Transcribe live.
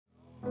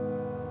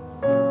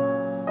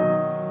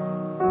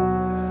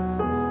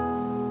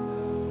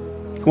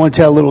I want to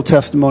tell a little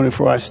testimony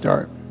before I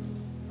start.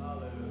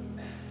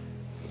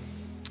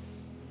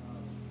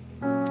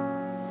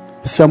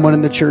 Someone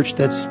in the church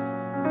that's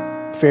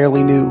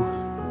fairly new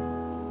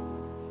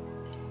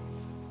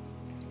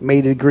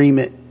made an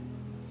agreement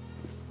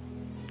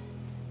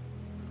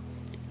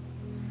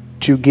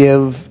to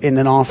give in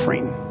an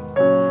offering,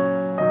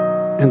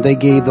 and they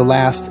gave the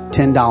last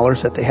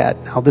 $10 that they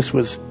had. Now, this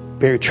was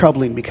very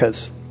troubling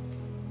because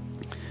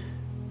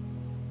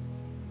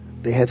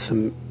they had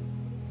some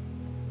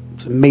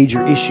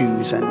major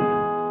issues, and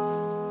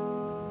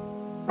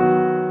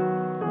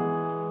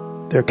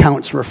their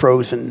accounts were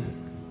frozen,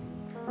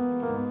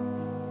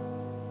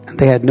 and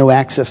they had no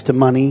access to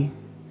money.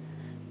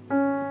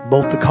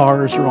 Both the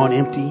cars were on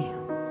empty.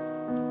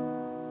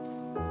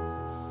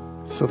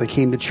 So they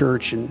came to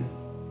church, and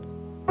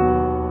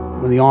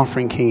when the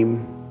offering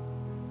came,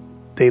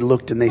 they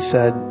looked and they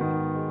said,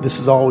 "This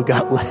is all we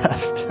got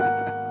left."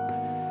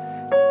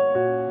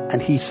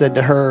 And he said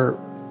to her,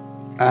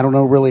 "I don't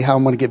know really how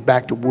I'm going to get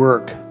back to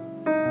work.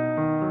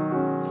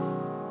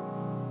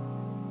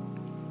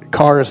 The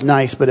car is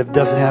nice, but if it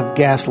doesn't have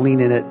gasoline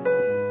in it,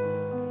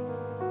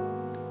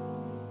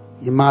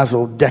 you might as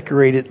well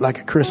decorate it like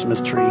a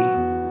Christmas tree."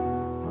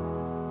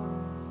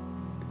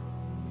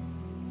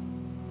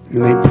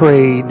 And they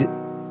prayed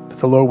that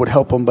the Lord would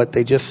help them, but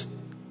they just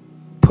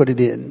put it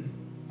in.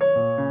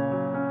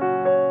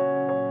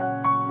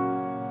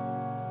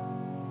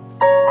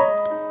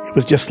 It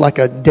was just like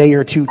a day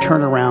or two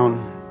turnaround.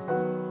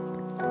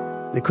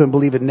 They couldn't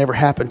believe it never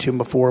happened to them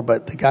before,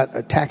 but they got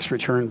a tax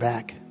return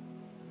back.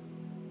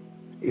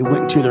 It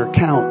went into their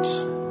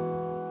accounts.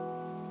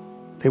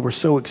 They were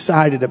so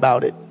excited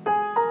about it.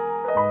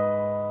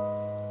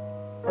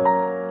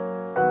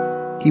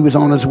 He was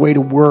on his way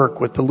to work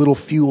with the little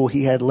fuel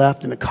he had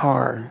left in the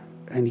car,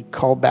 and he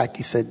called back.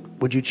 He said,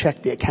 "Would you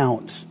check the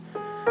accounts?"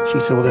 She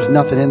said, "Well, there's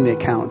nothing in the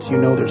accounts. You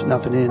know there's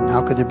nothing in.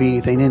 How could there be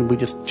anything in? We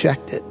just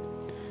checked it."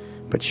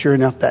 But sure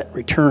enough, that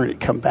return had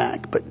come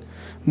back. But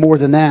more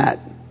than that,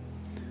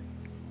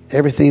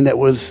 everything that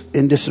was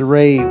in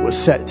disarray was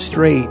set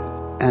straight,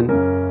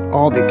 and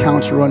all the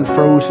accounts were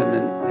unfrozen,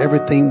 and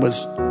everything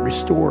was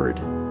restored.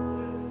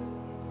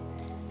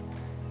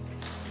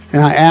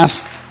 And I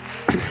asked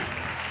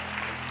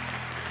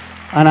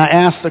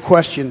the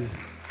question,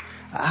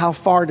 how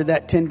far did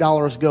that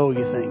 $10 go,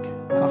 you think?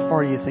 How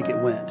far do you think it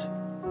went?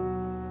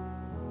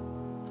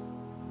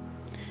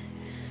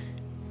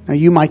 Now,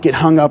 you might get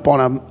hung up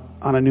on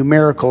a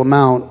numerical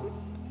amount.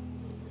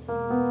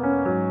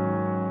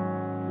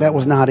 That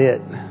was not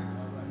it.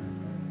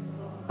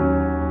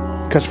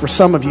 Because for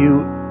some of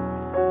you,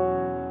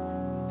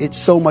 it's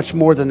so much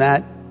more than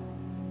that,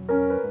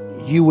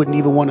 you wouldn't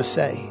even want to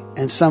say.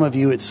 And some of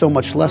you, it's so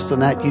much less than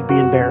that, you'd be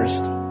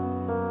embarrassed.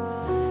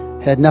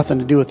 It had nothing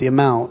to do with the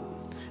amount.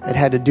 It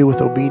had to do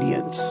with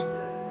obedience.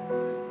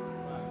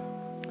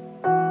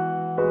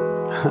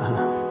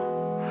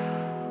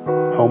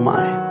 Oh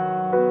my.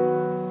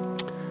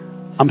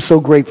 I'm so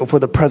grateful for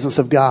the presence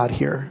of God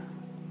here.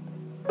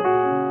 It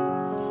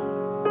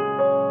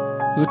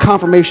was a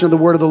confirmation of the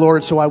word of the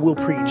Lord, so I will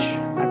preach.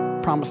 I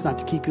promise not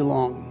to keep you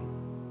long.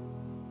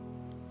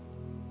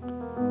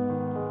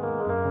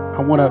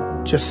 I want to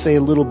just say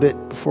a little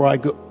bit before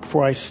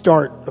I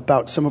start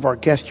about some of our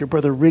guests. Your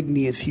brother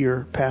Rigney is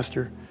here,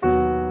 Pastor.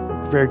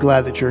 We're very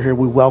glad that you're here.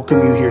 We welcome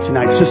you here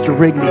tonight. Sister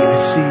Rigney, I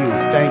see you.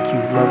 Thank you.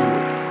 Love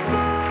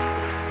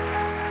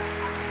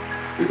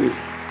you.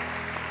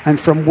 And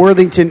from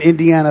Worthington,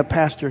 Indiana,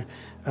 Pastor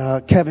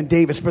Kevin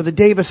Davis. Brother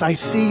Davis, I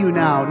see you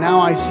now. Now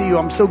I see you.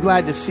 I'm so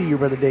glad to see you,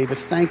 Brother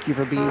Davis. Thank you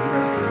for being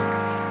here.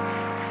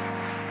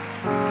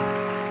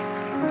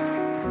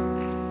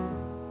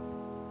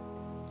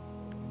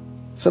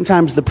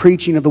 Sometimes the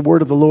preaching of the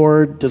word of the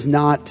Lord does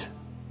not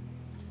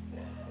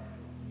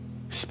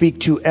speak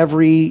to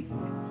every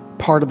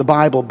part of the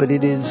Bible, but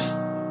it is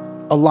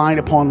a line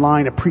upon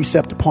line, a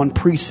precept upon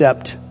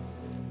precept.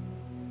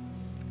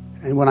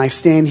 And when I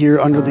stand here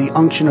under the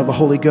unction of the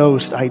Holy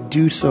Ghost, I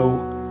do so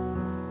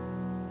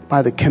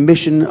by the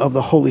commission of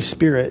the Holy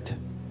Spirit.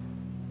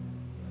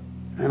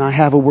 And I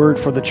have a word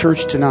for the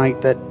church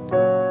tonight that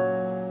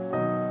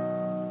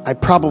I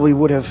probably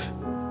would have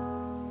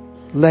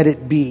let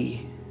it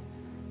be,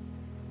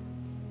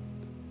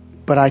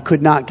 but I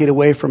could not get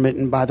away from it,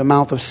 and by the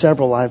mouth of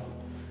several, I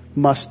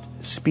must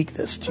speak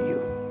this to you.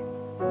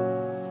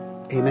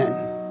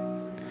 Amen.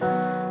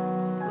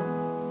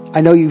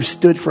 I know you've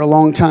stood for a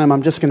long time.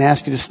 I'm just going to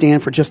ask you to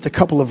stand for just a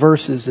couple of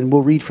verses, and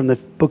we'll read from the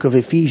book of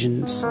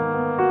Ephesians.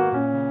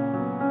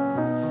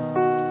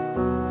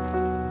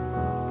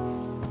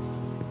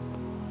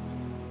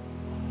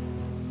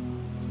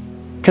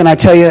 Can I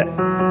tell you,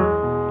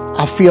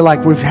 I feel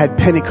like we've had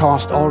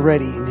Pentecost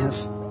already in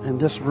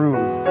this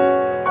room.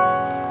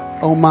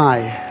 Oh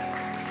my.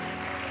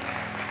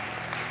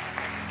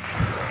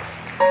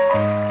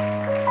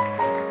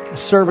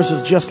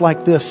 Services just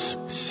like this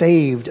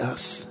saved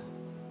us.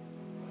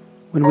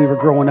 When we were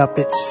growing up,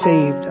 it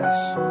saved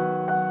us.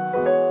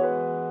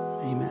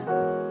 Amen.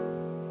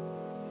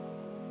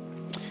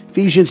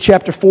 Ephesians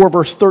chapter 4,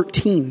 verse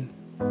 13.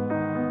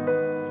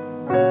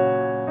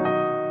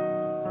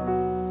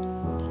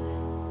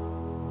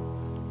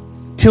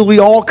 till we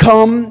all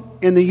come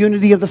in the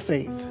unity of the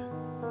faith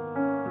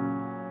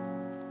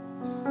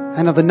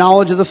and of the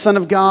knowledge of the Son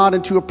of God,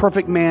 and to a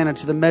perfect man, and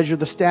to the measure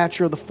of the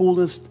stature of the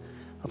fullness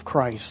of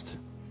Christ.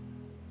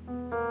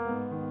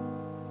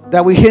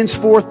 That we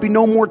henceforth be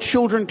no more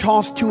children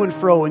tossed to and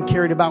fro and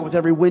carried about with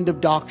every wind of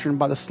doctrine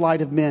by the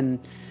sleight of men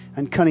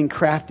and cunning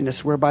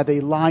craftiness, whereby they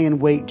lie in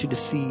wait to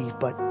deceive,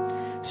 but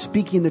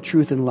speaking the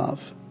truth in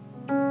love,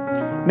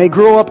 may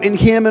grow up in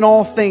him in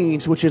all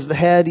things, which is the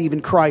head,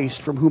 even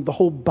Christ, from whom the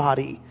whole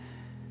body,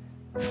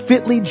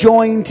 fitly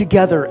joined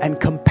together and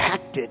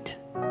compacted.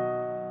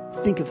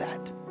 Think of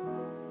that.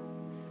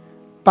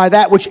 By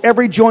that which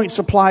every joint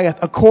supplieth,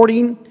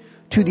 according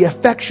to the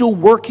effectual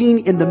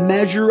working in the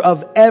measure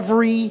of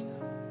every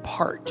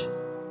part,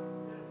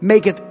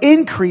 maketh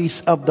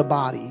increase of the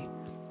body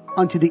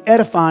unto the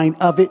edifying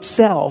of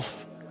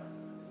itself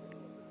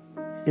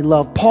in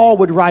love. Paul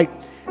would write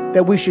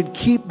that we should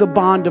keep the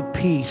bond of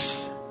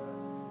peace.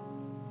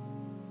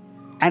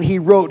 And he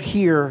wrote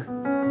here,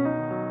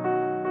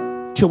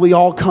 till we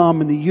all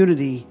come in the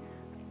unity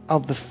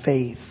of the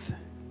faith.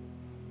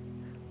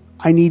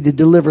 I need to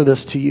deliver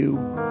this to you.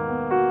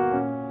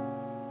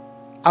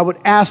 I would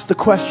ask the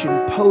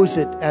question, pose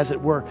it as it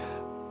were,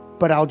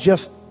 but I'll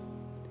just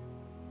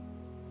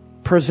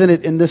present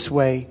it in this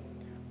way.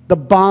 The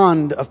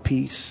bond of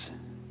peace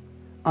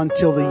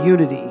until the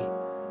unity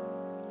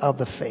of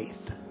the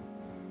faith.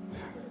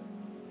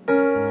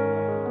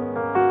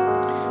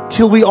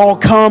 Till we all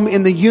come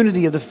in the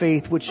unity of the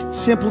faith, which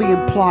simply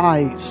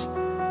implies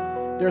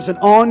there's an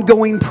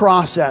ongoing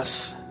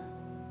process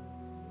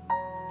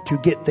to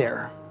get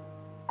there.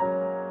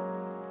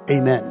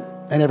 Amen.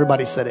 And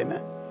everybody said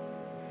amen.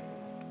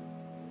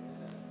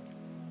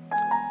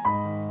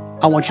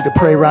 I want you to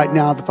pray right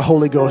now that the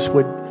Holy Ghost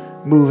would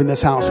move in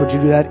this house. Would you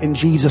do that? In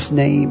Jesus'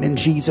 name, in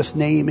Jesus'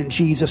 name, in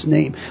Jesus'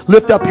 name.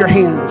 Lift up your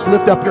hands,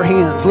 lift up your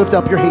hands, lift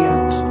up your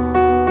hands.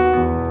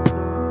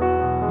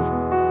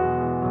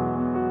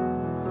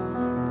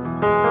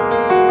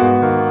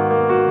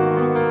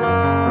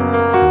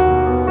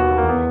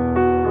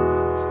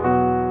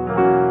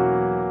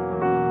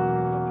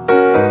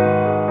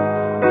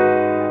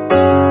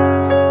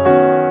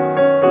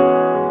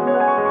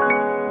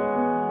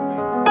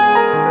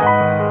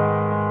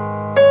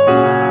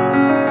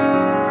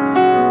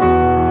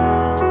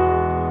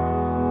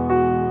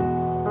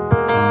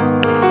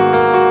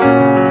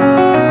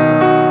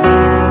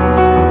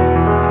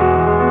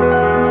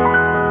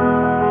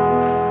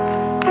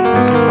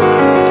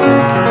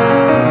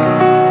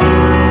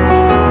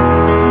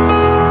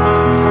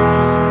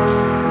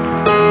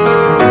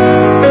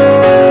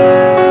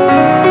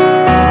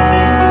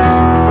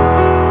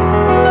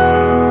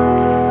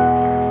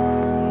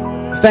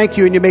 Thank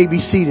you, and you may be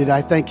seated.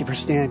 I thank you for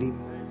standing.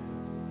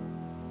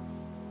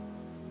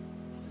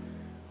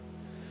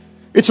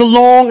 It's a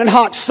long and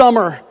hot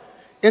summer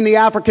in the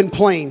African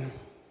plain.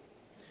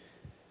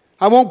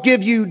 I won't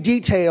give you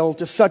detail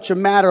to such a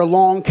matter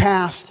long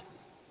cast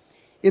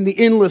in the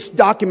endless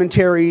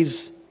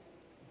documentaries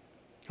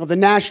of the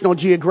National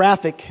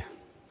Geographic,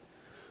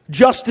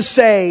 just to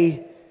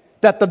say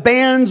that the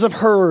bands of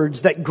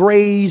herds that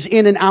graze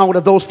in and out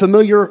of those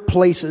familiar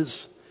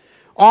places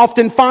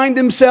often find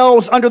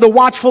themselves under the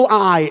watchful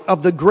eye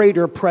of the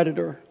greater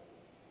predator.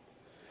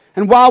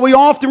 And while we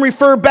often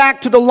refer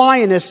back to the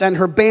lioness and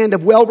her band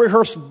of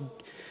well-rehearsed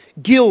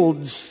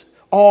guilds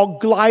all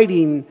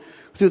gliding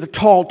through the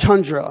tall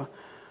tundra,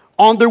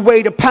 on their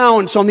way to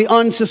pounce on the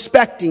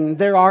unsuspecting,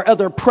 there are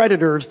other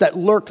predators that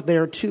lurk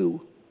there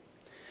too.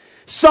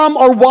 Some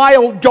are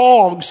wild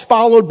dogs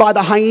followed by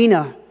the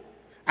hyena,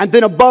 and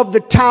then above the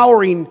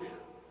towering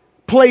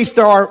place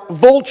there are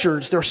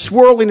vultures. They're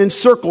swirling in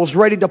circles,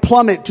 ready to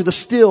plummet to the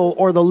still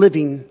or the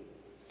living.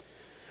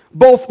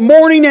 Both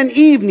morning and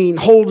evening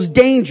holds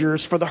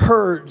dangers for the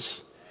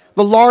herds.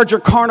 The larger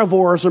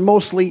carnivores are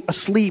mostly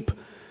asleep,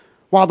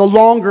 while the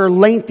longer,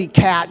 lengthy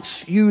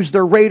cats use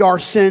their radar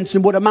sense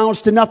and what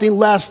amounts to nothing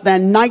less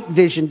than night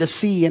vision to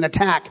see and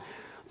attack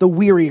the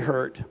weary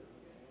herd.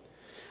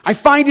 I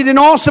find it an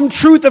awesome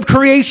truth of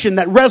creation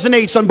that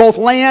resonates on both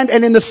land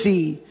and in the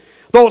sea.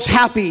 Those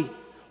happy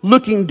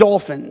looking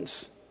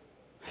dolphins.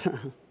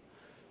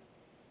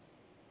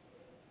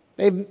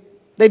 They've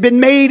been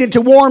made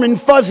into warm and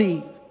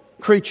fuzzy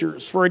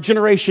creatures for a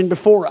generation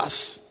before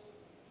us.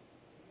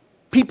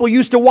 People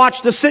used to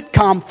watch the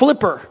sitcom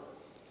Flipper,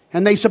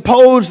 and they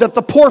supposed that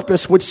the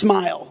porpoise would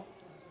smile.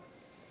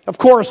 Of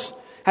course,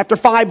 after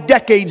 5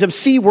 decades of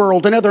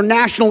SeaWorld and other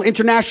national,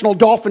 international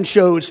dolphin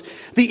shows,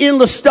 the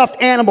endless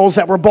stuffed animals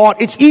that were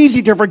bought, it's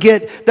easy to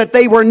forget that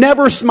they were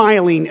never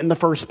smiling in the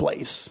first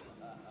place.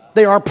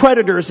 They are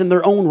predators in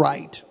their own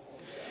right.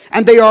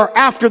 And they are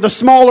after the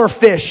smaller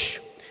fish.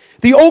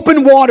 The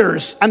open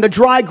waters and the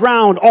dry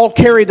ground all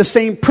carry the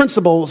same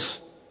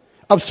principles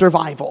of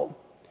survival.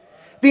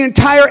 The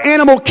entire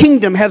animal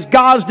kingdom has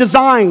God's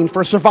design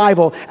for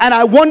survival. And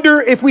I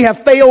wonder if we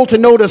have failed to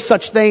notice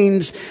such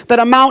things that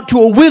amount to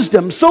a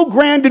wisdom so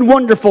grand and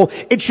wonderful,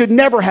 it should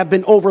never have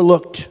been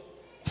overlooked.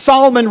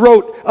 Solomon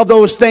wrote of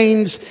those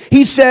things.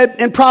 He said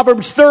in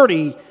Proverbs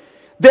 30,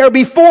 There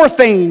be four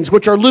things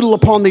which are little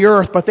upon the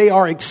earth, but they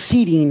are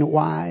exceeding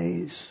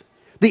wise.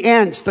 The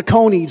ants, the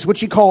conies,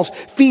 which he calls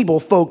feeble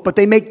folk, but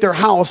they make their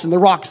house in the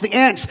rocks. The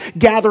ants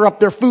gather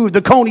up their food.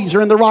 The conies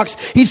are in the rocks.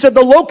 He said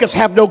the locusts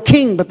have no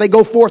king, but they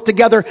go forth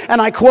together,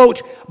 and I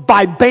quote,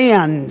 by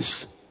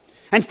bands.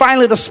 And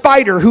finally, the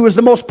spider, who is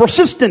the most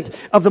persistent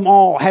of them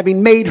all,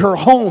 having made her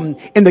home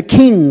in the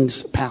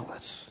king's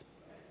palace.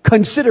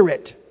 Consider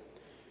it.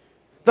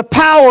 The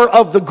power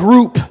of the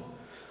group.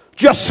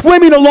 Just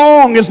swimming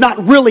along is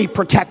not really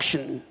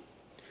protection.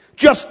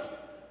 Just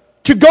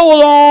to go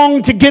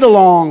along to get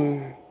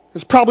along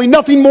is probably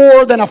nothing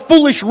more than a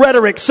foolish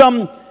rhetoric,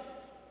 some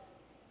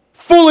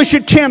foolish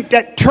attempt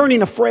at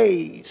turning a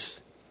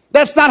phrase.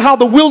 That's not how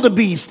the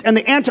wildebeest and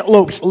the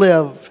antelopes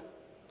live.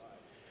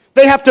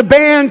 They have to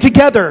band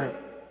together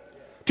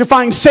to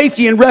find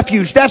safety and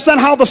refuge. That's not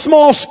how the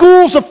small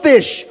schools of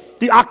fish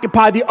that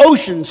occupy the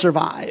ocean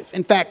survive.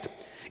 In fact,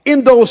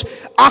 in those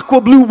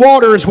aqua blue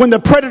waters, when the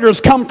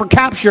predators come for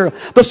capture,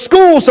 the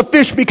schools of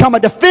fish become a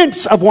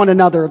defense of one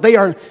another. They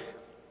are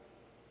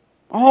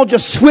all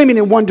just swimming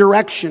in one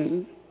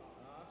direction.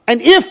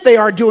 And if they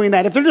are doing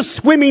that, if they're just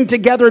swimming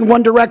together in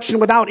one direction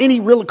without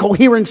any real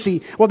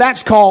coherency, well,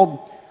 that's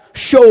called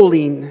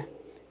shoaling.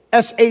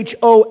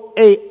 S-H-O-A-L-I-N-G.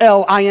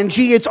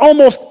 It's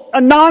almost a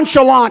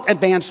nonchalant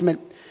advancement.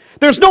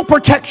 There's no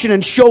protection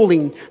in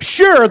shoaling.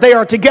 Sure, they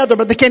are together,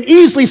 but they can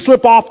easily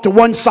slip off to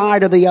one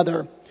side or the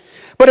other.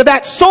 But if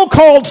that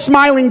so-called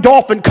smiling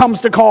dolphin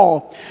comes to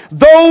call,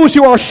 those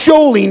who are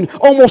shoaling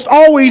almost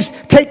always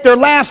take their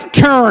last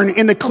turn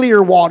in the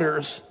clear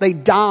waters. They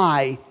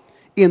die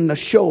in the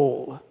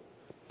shoal.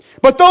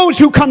 But those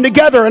who come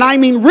together, and I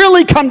mean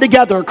really come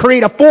together,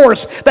 create a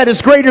force that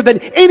is greater than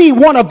any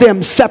one of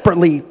them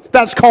separately.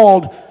 That's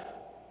called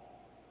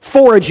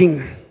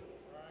foraging.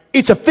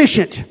 It's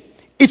efficient.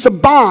 It's a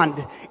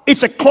bond.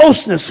 It's a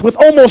closeness with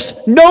almost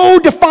no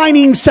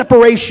defining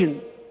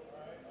separation.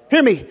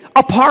 Hear me.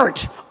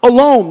 Apart,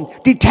 alone,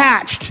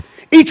 detached.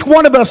 Each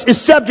one of us is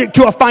subject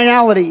to a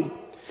finality.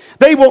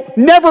 They will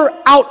never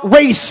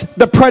outrace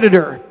the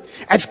predator.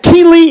 As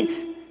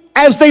keenly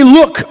as they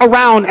look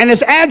around and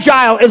as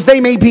agile as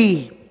they may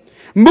be,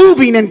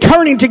 moving and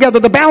turning together,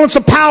 the balance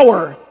of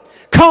power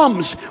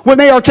comes when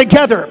they are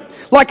together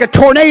like a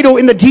tornado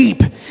in the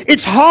deep.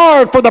 It's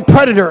hard for the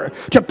predator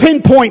to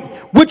pinpoint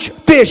which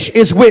fish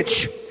is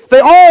which. They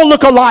all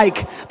look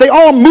alike. They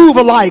all move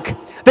alike.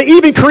 They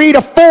even create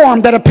a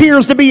form that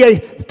appears to be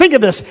think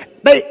of this,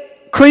 they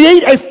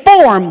create a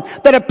form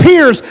that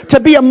appears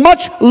to be a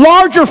much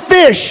larger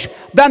fish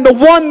than the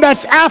one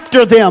that's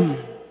after them.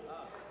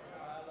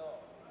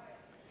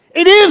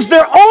 It is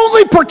their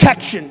only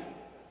protection.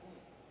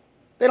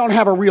 They don't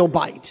have a real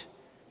bite.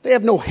 They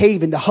have no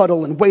haven to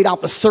huddle and wait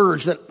out the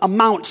surge that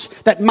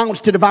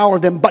mounts to devour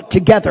them, but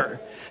together.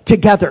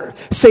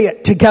 Say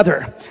it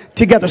together.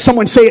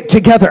 Someone say it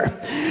together.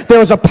 There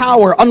is a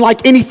power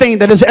unlike anything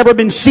that has ever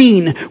been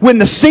seen when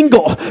the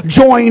single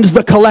joins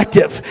the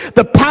collective.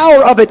 The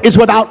power of it is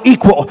without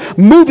equal.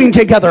 Moving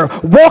together,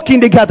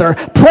 walking together,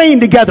 praying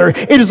together.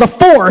 It is a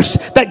force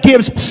that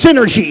gives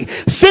synergy.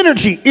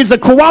 Synergy is a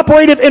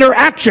cooperative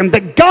interaction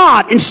that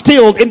God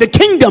instilled in the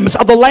kingdoms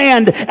of the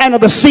land and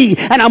of the sea.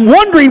 And I'm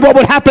wondering what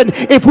would happen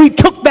if we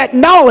took that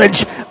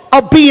knowledge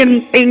of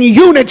being in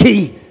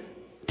unity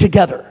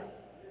together.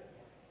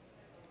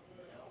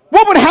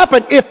 What would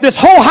happen if this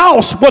whole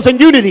house was in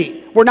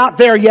unity? We're not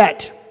there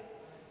yet.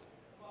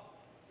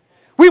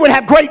 We would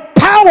have great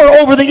power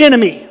over the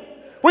enemy.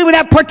 We would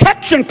have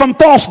protection from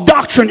false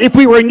doctrine if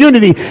we were in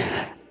unity.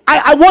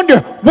 I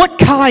wonder what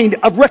kind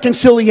of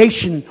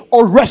reconciliation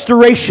or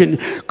restoration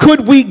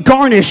could we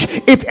garnish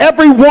if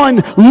everyone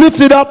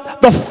lifted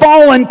up the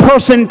fallen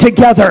person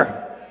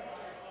together?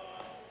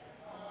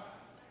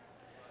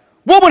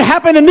 What would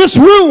happen in this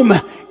room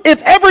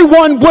if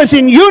everyone was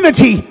in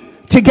unity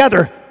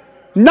together?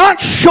 Not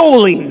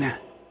shoaling.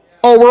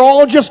 Oh, we're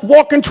all just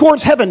walking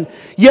towards heaven.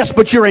 Yes,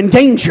 but you're in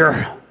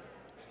danger.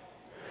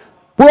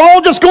 We're all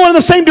just going in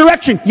the same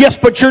direction. Yes,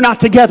 but you're not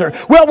together.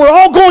 Well, we're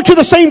all going to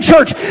the same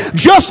church.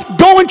 Just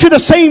going to the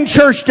same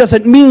church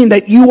doesn't mean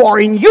that you are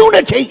in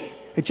unity.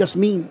 It just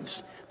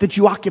means that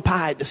you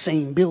occupy the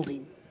same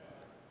building.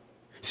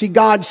 See,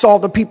 God saw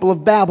the people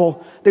of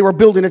Babel. They were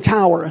building a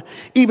tower.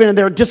 Even in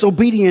their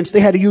disobedience, they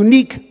had a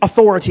unique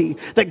authority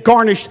that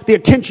garnished the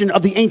attention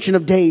of the Ancient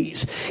of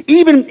Days.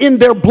 Even in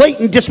their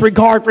blatant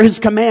disregard for his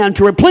command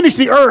to replenish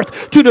the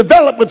earth, to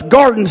develop with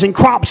gardens and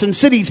crops and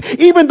cities,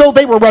 even though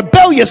they were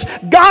rebellious,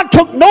 God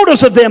took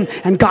notice of them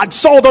and God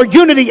saw their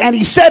unity and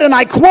he said, and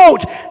I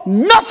quote,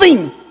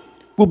 nothing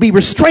will be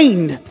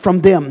restrained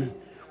from them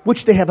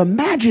which they have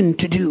imagined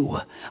to do.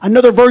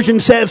 Another version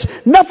says,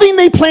 nothing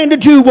they plan to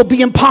do will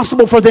be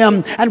impossible for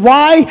them. And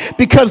why?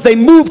 Because they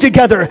moved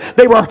together.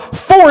 They were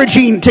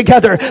foraging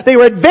together. They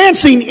were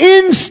advancing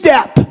in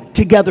step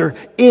together,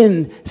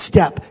 in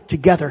step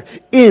together,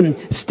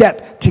 in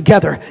step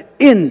together,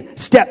 in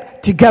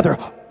step together.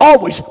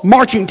 Always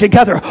marching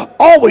together,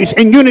 always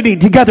in unity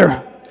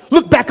together.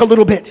 Look back a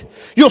little bit.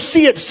 You'll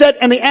see it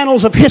set in the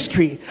annals of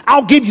history.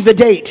 I'll give you the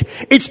date.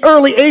 It's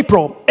early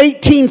April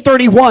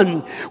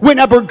 1831 when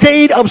a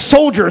brigade of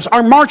soldiers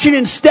are marching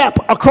in step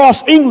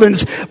across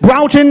England's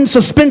Broughton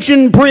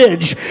Suspension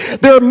Bridge.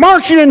 They're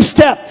marching in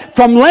step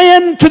from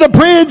land to the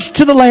bridge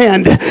to the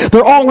land.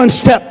 They're all in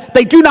step.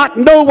 They do not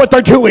know what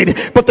they're doing,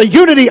 but the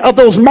unity of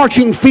those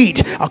marching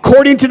feet.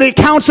 According to the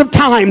accounts of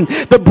time,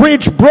 the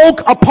bridge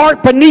broke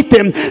apart beneath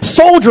them.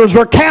 Soldiers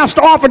were cast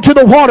off into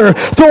the water,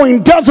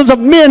 throwing dozens of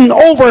men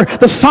over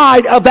the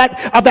side of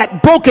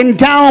that broken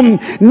down,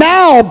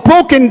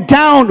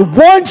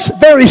 once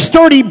very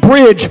sturdy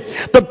bridge.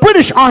 The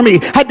British Army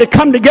had to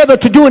come together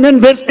to do an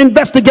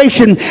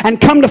investigation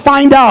and come to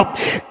find out.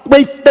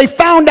 They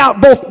found out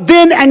both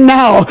then and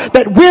now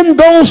that when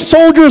those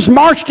soldiers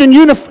marched in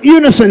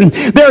unison,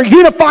 their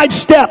unified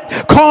step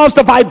caused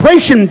a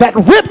vibration that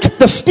ripped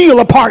the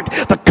steel apart.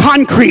 The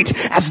concrete,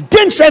 as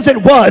dense as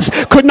it was,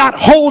 could not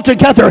hold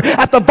together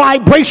at the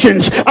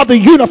vibrations of the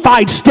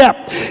unified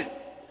step.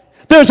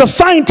 There's a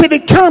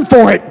scientific term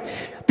for it.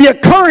 The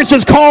occurrence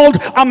is called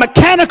a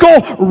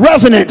mechanical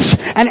resonance.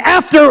 And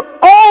after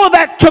all of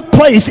that took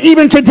place,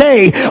 even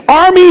today,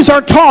 armies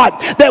are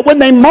taught that when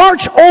they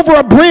march over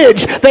a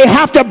bridge, they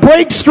have to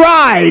break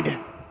stride.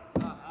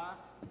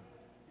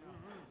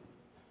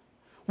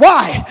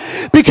 Why?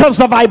 Because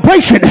the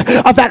vibration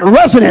of that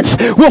resonance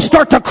will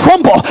start to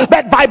crumble.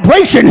 That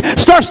vibration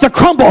starts to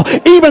crumble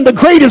even the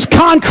greatest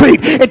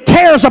concrete. It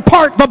tears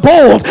apart the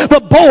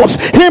bolts.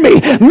 Hear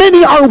me.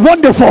 Many are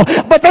wonderful,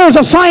 but there's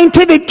a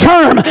scientific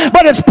term,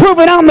 but it's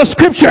proven out in the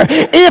scripture.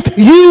 If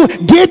you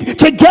get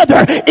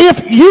together,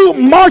 if you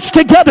march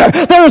together,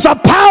 there is a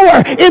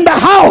power in the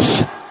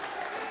house.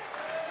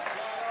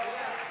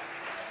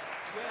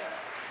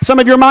 Some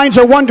of your minds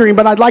are wondering,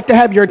 but I'd like to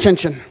have your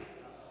attention.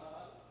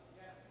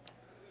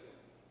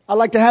 I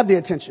like to have the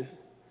attention.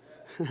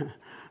 I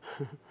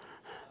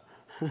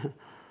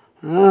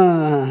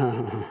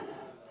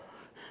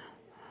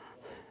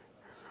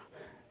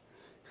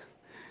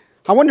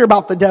wonder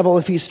about the devil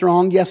if he's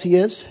strong. Yes, he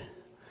is.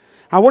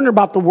 I wonder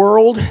about the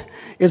world.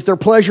 Is there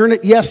pleasure in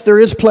it? Yes, there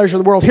is pleasure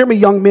in the world. Hear me,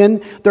 young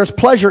men. There's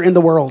pleasure in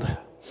the world.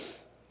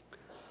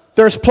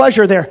 There's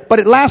pleasure there, but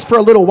it lasts for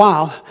a little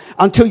while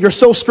until you're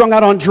so strung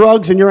out on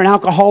drugs and you're an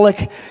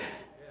alcoholic.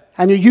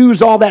 And you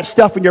use all that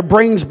stuff and your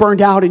brain's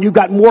burned out and you've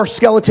got more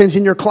skeletons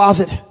in your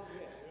closet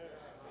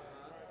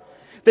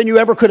than you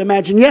ever could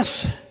imagine.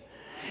 Yes,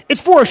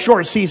 it's for a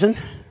short season.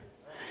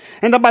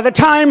 And then by the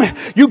time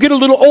you get a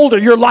little older,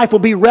 your life will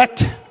be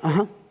wrecked.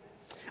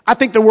 I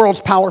think the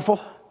world's powerful.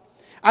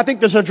 I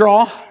think there's a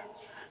draw.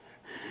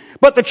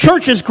 But the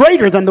church is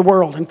greater than the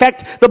world. In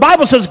fact, the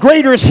Bible says,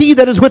 greater is he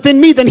that is within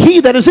me than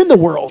he that is in the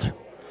world.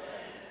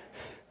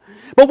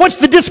 But what's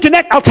the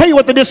disconnect? I'll tell you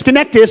what the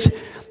disconnect is.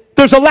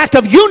 There's a lack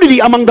of unity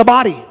among the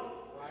body.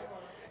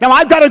 Now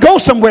I've got to go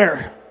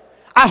somewhere.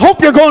 I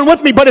hope you're going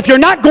with me, but if you're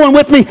not going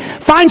with me,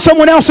 find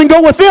someone else and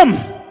go with them.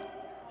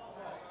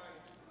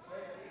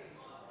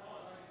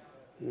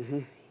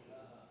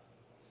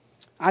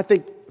 I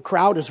think a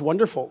crowd is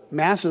wonderful.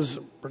 Masses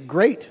are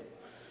great.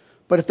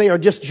 But if they are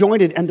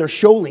disjointed and they're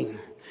shoaling,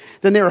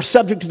 then they are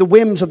subject to the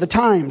whims of the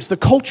times. The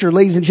culture,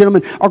 ladies and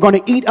gentlemen, are going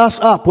to eat us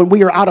up when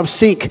we are out of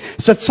sync.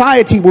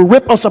 Society will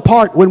rip us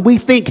apart when we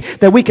think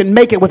that we can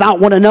make it without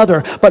one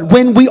another. But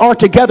when we are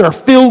together,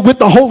 filled with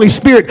the Holy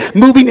Spirit,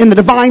 moving in the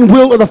divine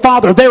will of the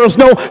Father, there is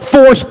no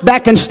force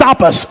that can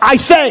stop us. I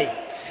say,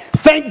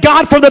 thank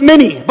God for the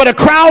many, but a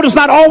crowd is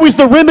not always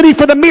the remedy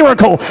for the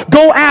miracle.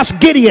 Go ask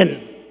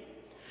Gideon,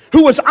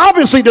 who was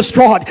obviously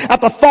distraught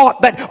at the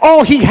thought that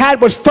all he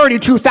had was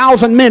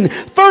 32,000 men,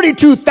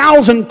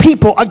 32,000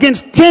 people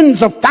against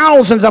tens of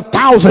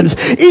thousands.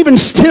 Even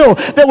still,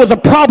 there was a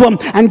problem,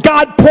 and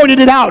God pointed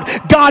it out.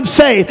 God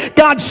said,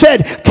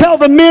 tell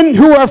the men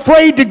who are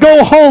afraid to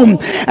go home.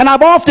 And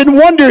I've often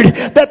wondered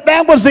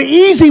that was the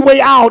easy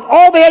way out.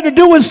 All they had to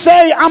do was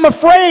say, I'm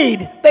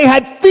afraid. They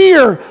had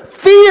fear.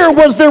 Fear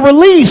was their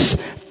release.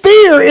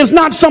 Fear is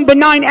not some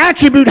benign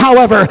attribute,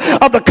 however,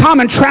 of the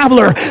common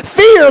traveler.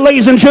 Fear,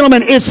 ladies and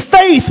gentlemen, is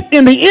faith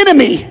in the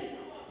enemy.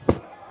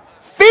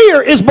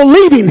 Fear is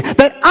believing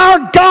that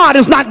our God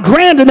is not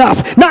grand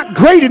enough, not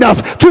great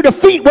enough to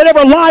defeat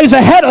whatever lies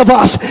ahead of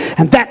us.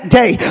 And that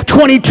day,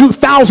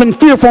 22,000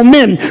 fearful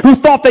men who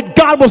thought that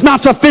God was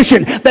not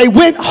sufficient, they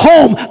went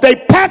home. They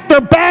packed their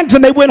bags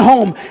and they went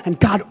home. And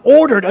God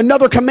ordered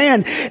another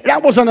command.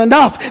 That wasn't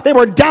enough. They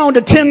were down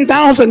to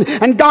 10,000.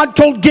 And God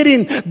told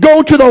Gideon,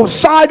 go to the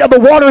side of the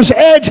water's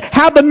edge,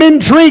 have the men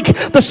drink.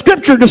 The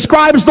scripture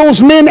describes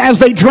those men as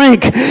they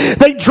drank.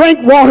 They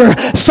drank water.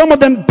 Some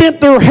of them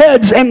bent their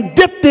heads and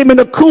dipped them in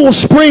the cool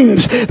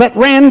springs that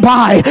ran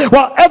by,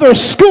 while others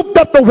scooped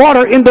up the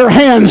water in their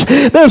hands.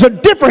 There's a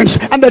difference,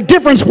 and the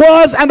difference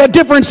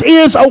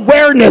is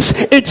awareness.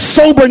 It's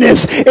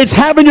soberness. It's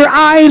having your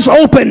eyes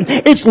open.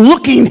 It's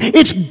looking.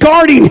 It's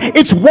guarding.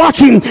 It's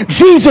watching.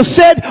 Jesus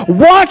said,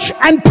 watch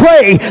and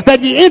pray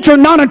that ye enter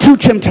not into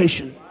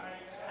temptation.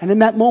 And in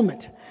that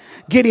moment,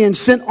 Gideon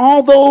sent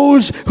all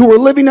those who were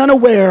living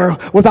unaware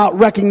without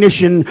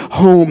recognition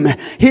home.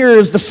 Here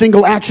is the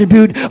single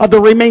attribute of the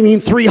remaining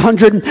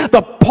 300,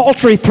 the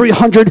paltry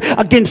 300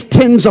 against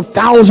tens of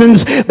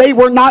thousands. They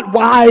were not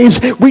wise.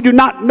 We do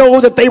not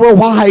know that they were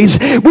wise.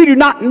 We do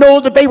not know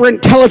that they were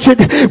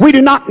intelligent. We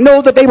do not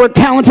know that they were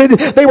talented.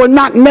 They were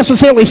not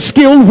necessarily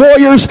skilled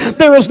warriors.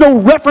 There is no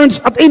reference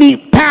of any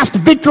past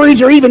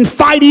victories or even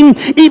fighting.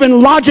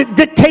 Even logic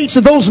dictates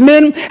that those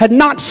men had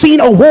not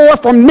seen a war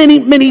for many,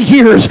 many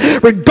years.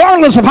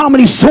 Regardless of how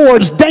many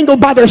swords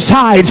dangled by their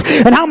sides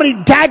and how many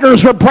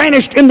daggers were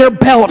brandished in their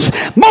belts,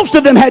 most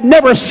of them had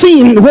never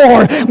seen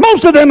war.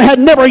 Most of them had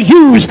never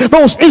used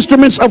those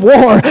instruments of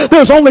war.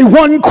 There's only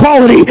one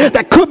quality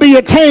that could be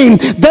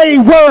attained. They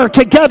were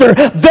together.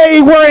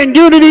 They were in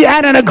unity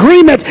and an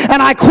agreement.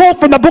 And I quote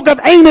from the book of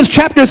Amos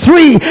chapter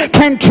 3,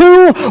 "Can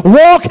two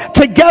walk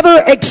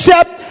together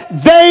except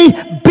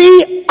they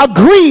be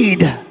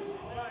agreed?"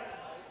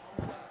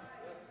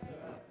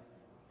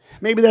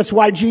 Maybe that's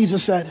why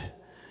Jesus said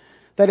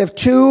that if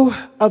two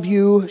of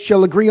you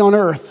shall agree on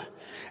earth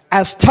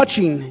as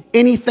touching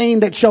anything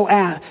that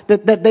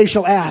they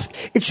shall ask,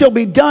 it shall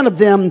be done of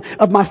them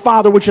of my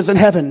Father which is in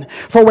heaven.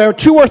 For where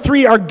two or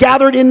three are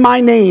gathered in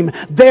my name,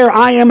 there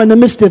I am in the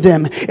midst of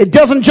them. It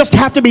doesn't just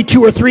have to be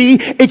 2 or 3.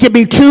 It can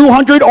be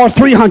 200 or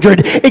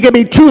 300. It can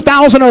be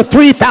 2,000 or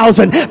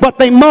 3,000. But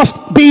they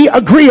must be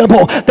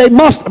agreeable. They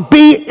must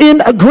be in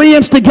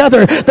agreement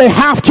together. They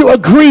have to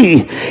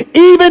agree.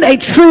 Even a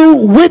true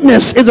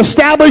witness is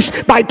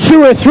established by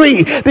 2 or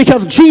 3,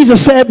 because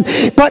Jesus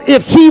said, "But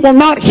if he will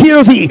not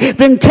hear thee,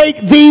 then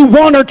take thee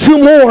 1 or 2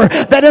 more,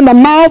 that in the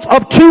mouth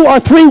of 2 or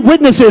 3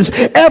 witnesses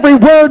every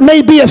word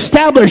may be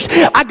established."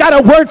 I got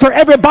a word for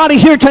everybody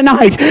here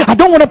tonight. I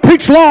don't want to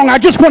preach long. I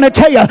just want to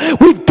tell you,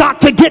 we've got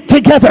to get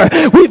together.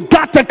 We've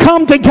got to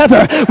come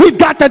together. We've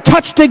got to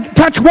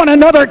touch one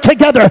another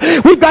together.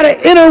 We've got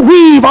to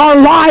interweave our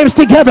lives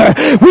together.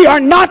 We are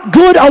not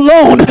good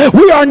alone.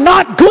 We are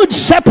not good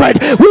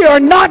separate. We are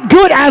not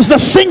good as the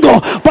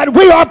single, but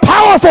we are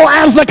powerful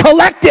as the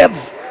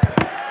collective.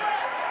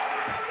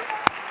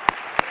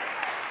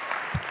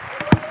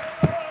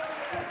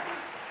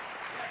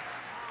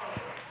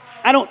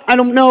 I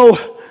don't know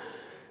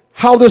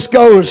how this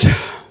goes,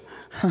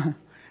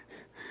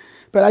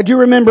 but I do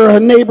remember a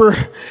neighbor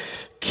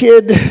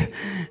kid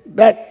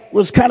that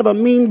was kind of a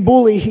mean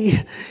bully.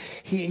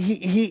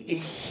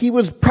 He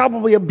was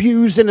probably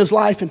abused in his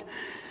life, and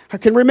I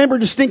can remember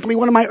distinctly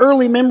one of my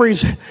early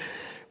memories.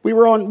 We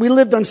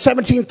lived on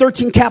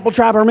 1713 Capitol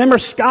Drive. I remember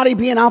Scotty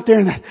being out there,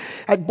 and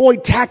that boy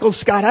tackled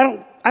Scott.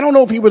 I don't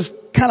know if he was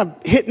kind of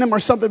hitting him or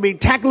something, but he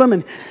tackled him,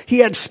 and he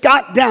had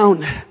Scott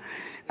down.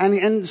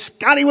 And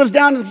Scotty was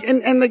down,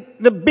 and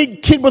the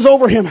big kid was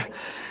over him.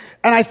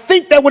 And I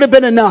think that would have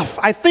been enough.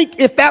 I think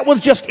if that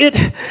was just it,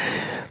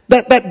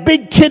 that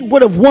big kid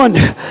would have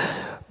won.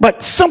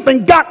 But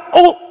something got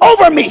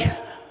over me.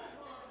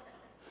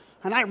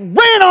 And I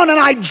ran on and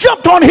I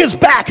jumped on his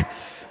back.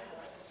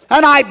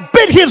 And I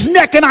bit his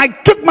neck, and I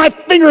took my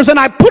fingers and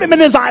I put him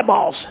in his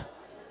eyeballs.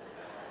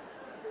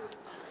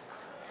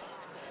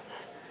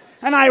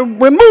 And I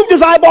removed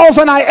his eyeballs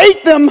and I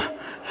ate them.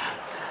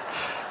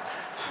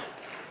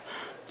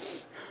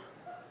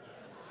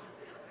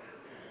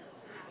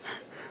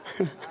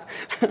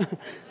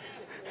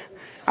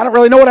 I don't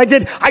really know what I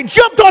did. I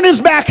jumped on his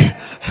back and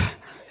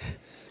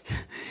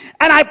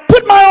I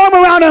put my arm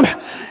around him,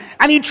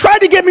 and he tried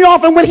to get me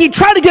off, and when he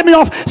tried to get me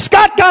off,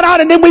 Scott got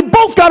out, and then we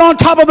both got on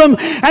top of him.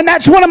 And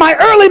that's one of my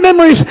early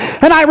memories.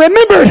 And I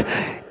remembered,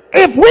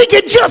 if we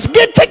could just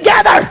get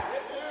together.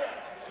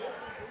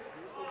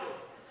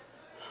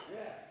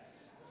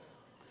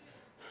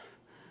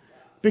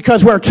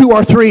 Because where 2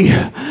 or 3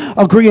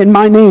 agree in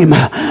my name,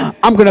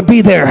 I'm going to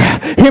be there.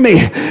 Hear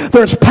me.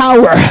 There's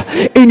power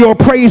in your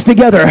praise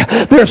together.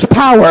 There's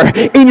power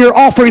in your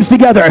offerings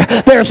together.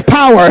 There's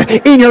power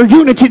in your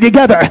unity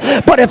together.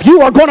 But if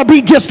you are going to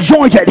be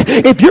disjointed,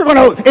 if you're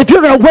going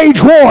to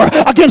wage war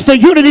against the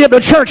unity of the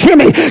church, hear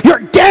me, you're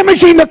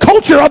damaging the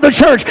culture of the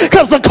church,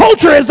 because the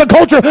culture is the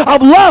culture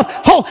of love,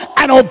 hope,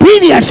 and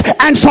obedience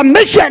and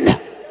submission.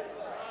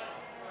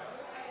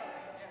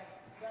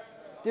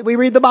 Did we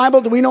read the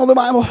Bible? Do we know the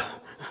Bible?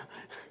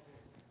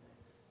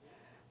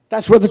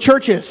 That's where the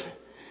church is.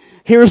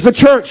 Here's the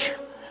church.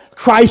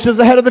 Christ is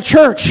the head of the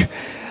church.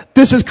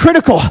 This is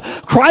critical.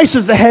 Christ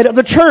is the head of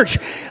the church.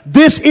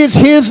 This is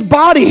his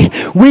body.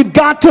 We've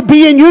got to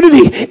be in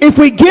unity. If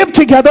we give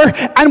together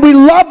and we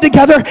love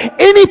together,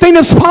 anything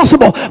is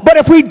possible. But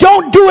if we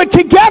don't do it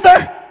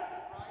together,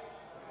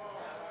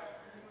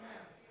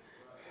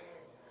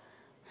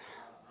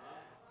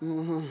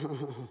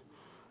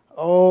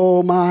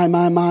 oh my.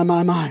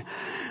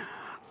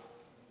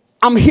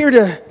 I'm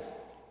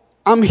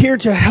here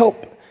to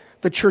help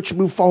the church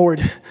move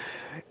forward.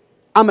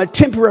 I'm a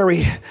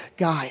temporary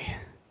guy.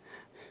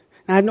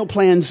 I have no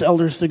plans,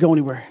 elders, to go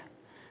anywhere.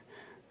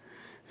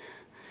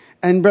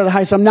 And Brother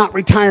Heiss, I'm not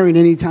retiring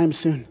anytime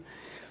soon.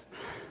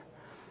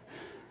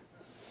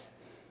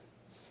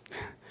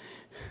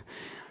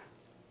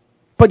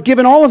 But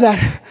given all of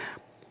that,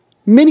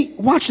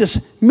 watch this,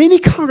 many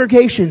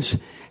congregations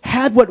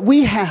had what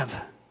we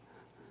have.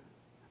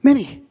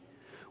 Many.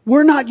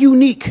 We're not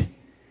unique.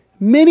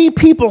 Many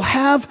people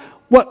have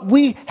what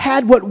we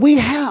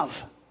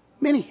have.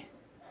 Many.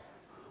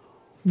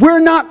 We're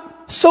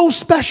not so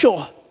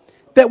special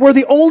that we're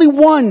the only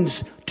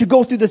ones to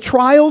go through the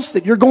trials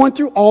that you're going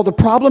through, all the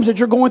problems that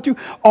you're going through,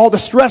 all the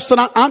stress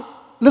that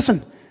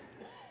listen,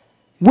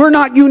 we're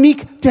not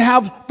unique to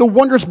have the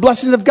wondrous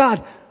blessings of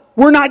God.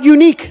 We're not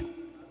unique.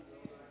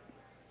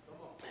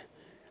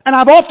 And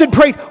I've often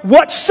prayed,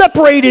 what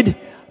separated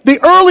the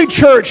early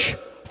church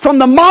from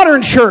the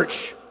modern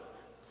church?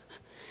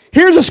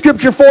 Here's a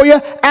scripture for you,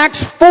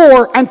 Acts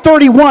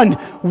 4:31.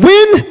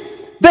 When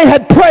they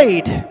had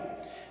prayed,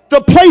 the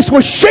place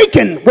was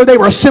shaken where they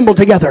were assembled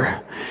together.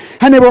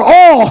 And they were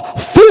all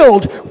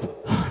filled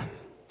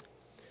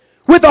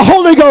with the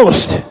Holy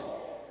Ghost.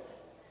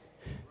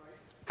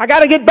 I got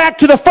to get back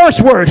to the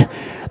first word.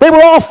 They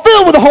were all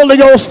filled with the Holy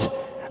Ghost.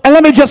 And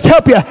let me just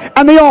help you.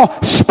 And they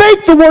all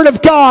spake the word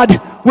of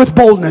God with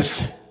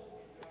boldness.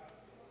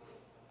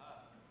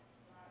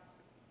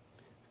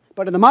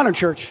 But in the modern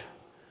church,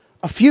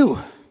 a few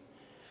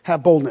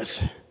have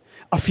boldness.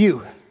 A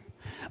few.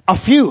 A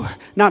few,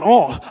 not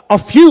all. A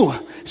few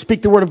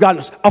speak the word of God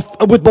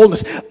with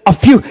boldness. A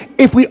few.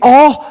 If we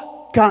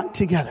all got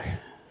together.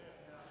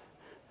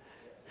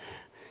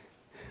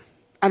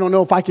 I don't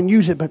know if I can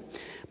use it, but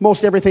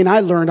most everything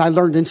I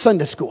learned in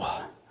Sunday school.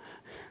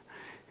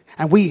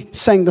 And we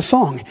sang the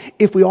song,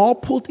 if we all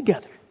pulled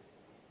together,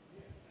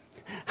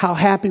 how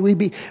happy we'd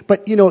be.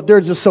 But they're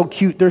just so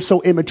cute. They're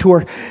so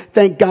immature.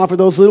 Thank God for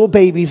those little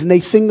babies. And they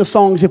sing the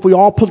songs, if we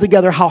all pulled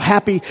together, how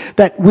happy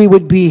that we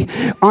would be.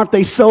 Aren't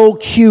they so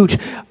cute?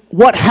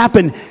 What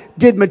happened?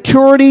 Did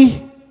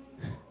maturity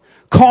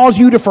cause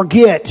you to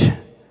forget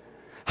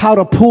how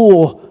to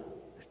pull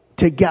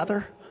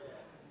together?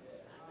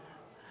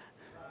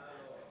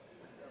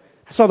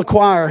 I saw the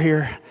choir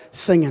here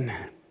singing.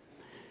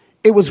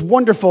 It was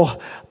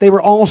wonderful. They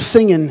were all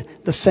singing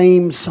the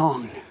same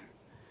song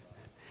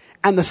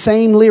and the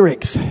same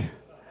lyrics.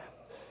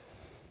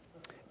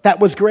 That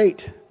was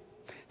great.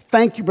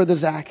 Thank you, Brother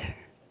Zach.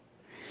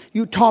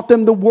 You taught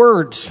them the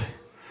words.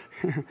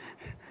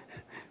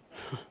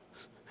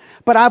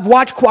 But I've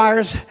watched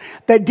choirs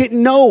that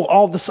didn't know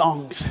all the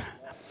songs.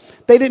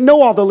 They didn't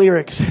know all the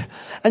lyrics.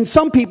 And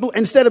some people,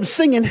 instead of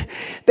singing,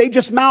 they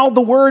just mouthed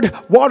the word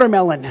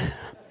watermelon.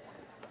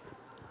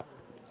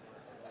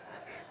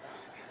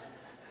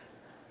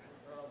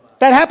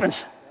 That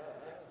happens.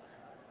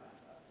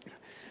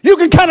 You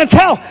can kind of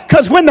tell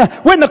because when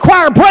the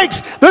choir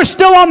breaks, they're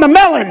still on the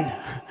melon.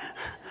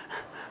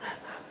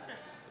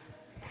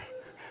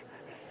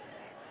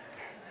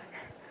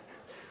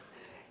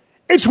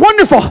 It's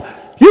wonderful.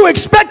 You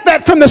expect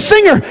that from the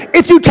singer.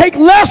 If you take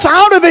less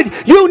out of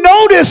it, you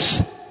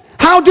notice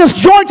how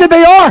disjointed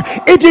they are.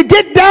 If you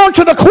get down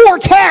to the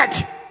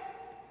quartet,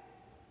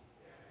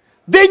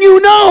 then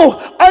you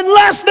know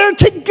unless they're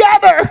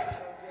together,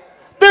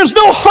 there's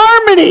no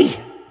harmony.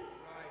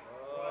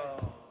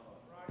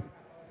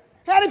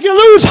 And if you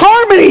lose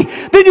harmony,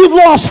 then you've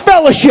lost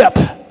fellowship.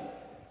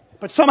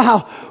 But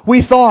somehow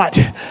we thought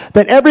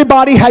that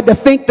everybody had to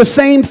think the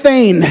same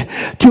thing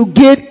to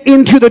get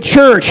into the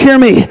church. Hear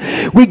me.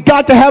 We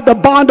got to have the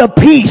bond of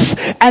peace.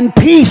 And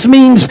peace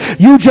means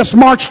you just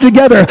march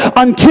together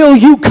until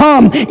you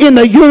come in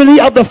the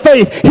unity of the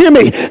faith. Hear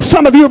me.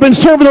 Some of you have been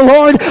serving the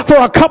Lord for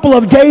a couple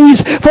of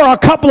days, for a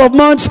couple of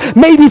months,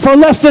 maybe for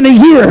less than a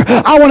year.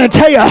 I want to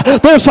tell you,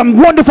 there's some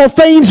wonderful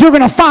things you're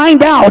going to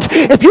find out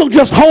if you'll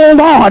just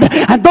hold on.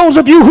 And those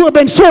of you who have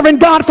been serving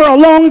God for a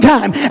long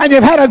time and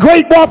you've had a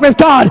great walk with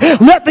God,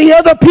 let the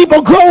other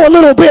people grow a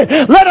little bit.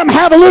 Let them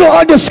have a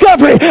little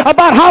discovery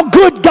about how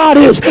good God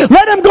is.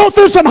 Let them go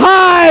through some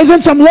highs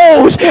and some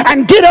lows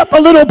and get up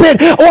a little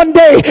bit one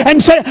day and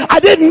say,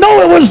 I didn't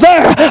know it was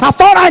there. I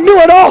thought I knew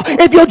it all.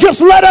 If you'll just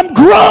let them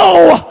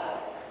grow.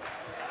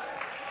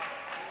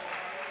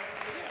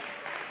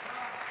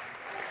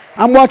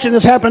 I'm watching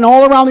this happen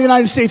all around the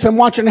United States. I'm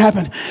watching it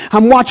happen.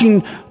 I'm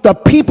watching the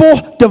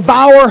people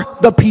devour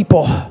the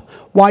people.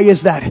 Why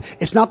is that?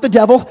 It's not the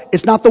devil.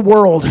 It's not the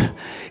world.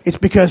 It's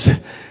because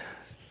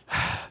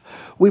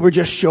we were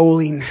just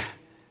shoaling.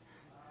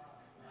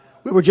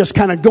 We were just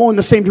kind of going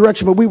the same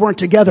direction, but we weren't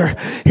together.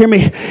 Hear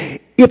me.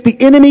 If the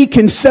enemy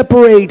can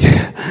separate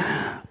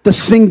the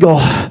single,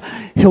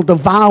 he'll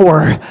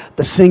devour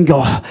the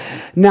single.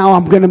 Now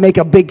I'm going to make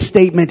a big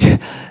statement,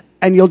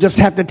 and you'll just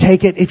have to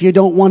take it. If you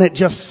don't want it,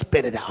 just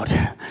spit it out.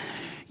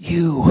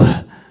 You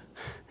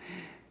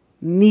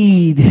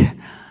need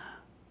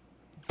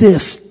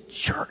this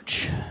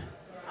church.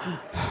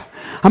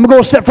 I'm going to go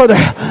a step further.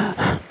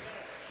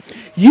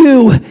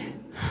 You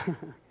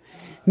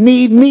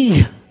need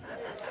me.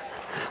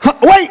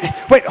 Wait.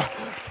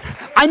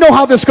 I know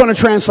how this is going to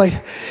translate.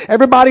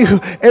 Everybody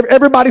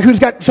who's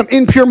got some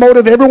impure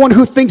motive, everyone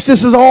who thinks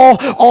this is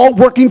all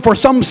working for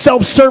some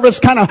self-service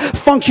kind of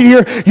function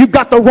here, you've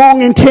got the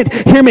wrong intent.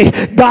 Hear me.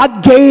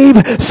 God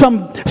gave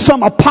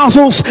some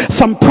apostles,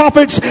 some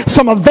prophets,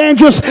 some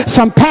evangelists,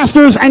 some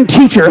pastors and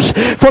teachers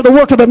for the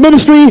work of the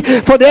ministry,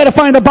 for the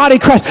edifying the body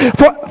of Christ,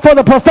 for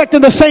the perfecting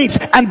the saints.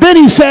 And then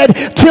he said,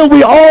 till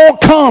we all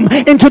come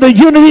into the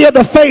unity of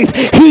the faith.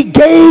 He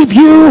gave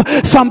you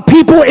some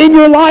people in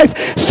your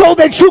life so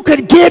that you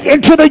could get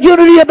into the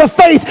unity of the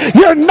faith.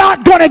 You're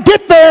not going to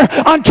get there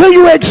until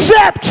you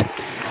accept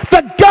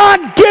the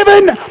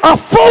God-given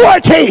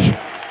authority.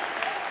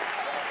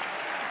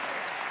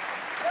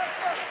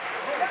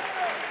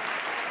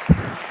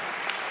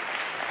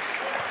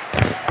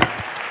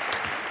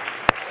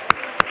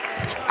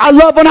 I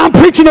love when I'm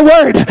preaching the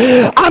word.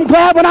 I'm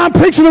glad when I'm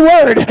preaching the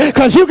word,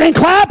 because you can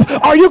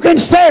clap or you can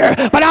stare,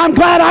 but I'm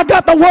glad I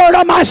got the word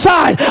on my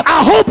side.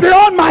 I hope you're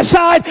on my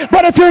side,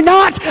 but if you're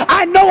not,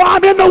 I know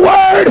I'm in the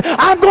word.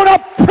 I'm going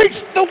to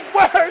preach the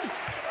word.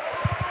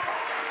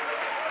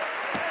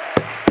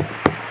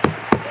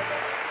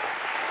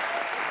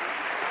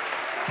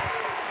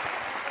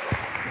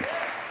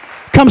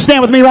 Come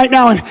stand with me right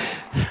now. And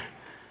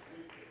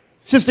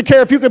Sister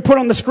Kara, if you could put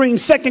on the screen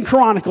 2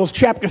 Chronicles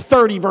chapter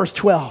 30, verse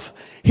 12.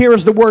 Here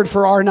is the word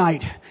for our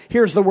night.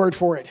 Here's the word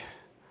for it.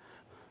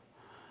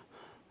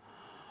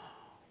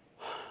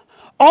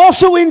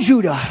 Also in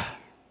Judah,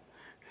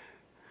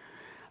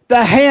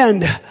 the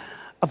hand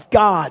of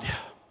God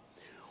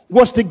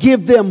was to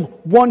give them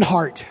one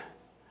heart,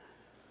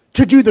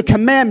 to do the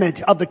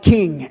commandment of the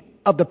king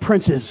of the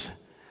princes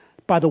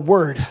by the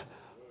word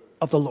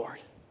of the Lord.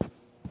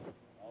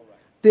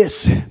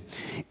 This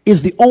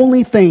is the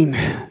only thing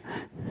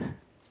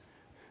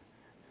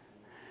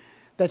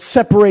that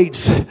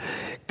separates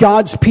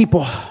God's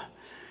people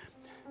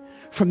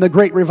from the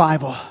great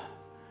revival.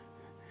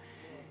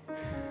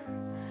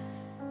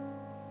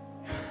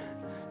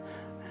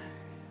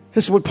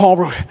 This is what Paul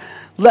wrote.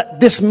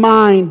 Let this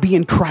mind be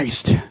in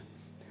Christ.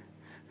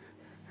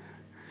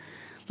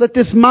 Let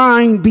this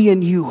mind be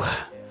in you,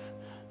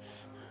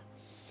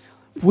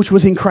 which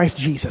was in Christ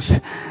Jesus.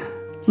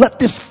 Let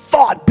this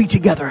thought be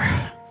together.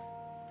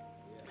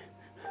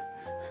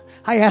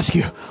 I ask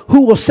you,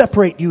 who will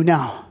separate you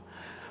now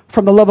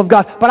from the love of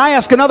God? But I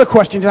ask another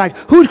question tonight.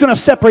 Who's going to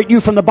separate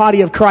you from the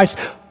body of Christ?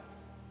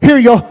 Here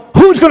you go.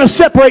 Who's going to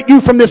separate you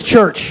from this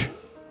church?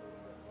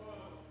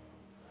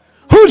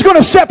 Who's going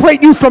to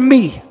separate you from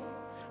me?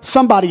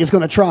 Somebody is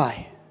going to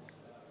try.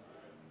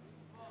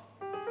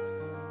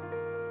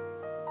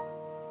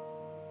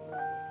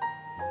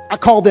 I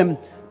call them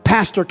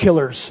pastor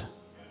killers.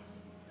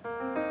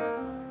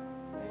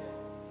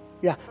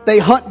 Yeah, they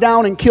hunt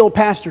down and kill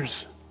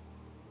pastors.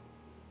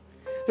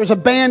 There's a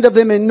band of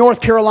them in North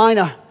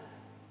Carolina.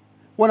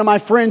 One of my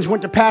friends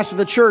went to pastor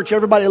the church.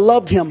 Everybody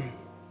loved him.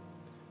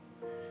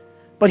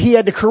 But he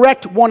had to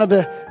correct one of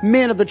the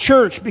men of the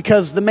church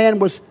because the man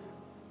was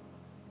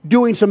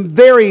doing some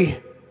very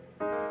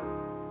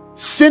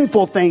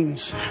sinful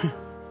things.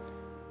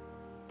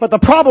 But the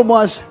problem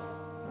was,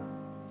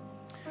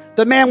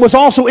 the man was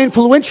also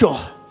influential.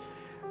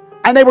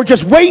 And they were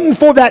just waiting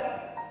for that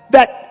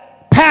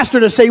pastor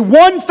to say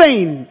one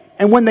thing.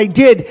 And when they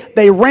did,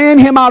 they ran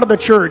him out of the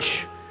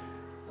church.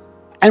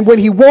 And when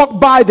he walked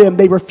by them,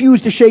 they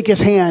refused to shake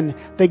his hand.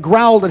 They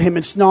growled at him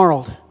and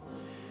snarled.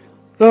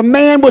 The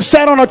man was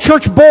sat on a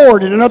church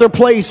board in another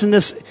place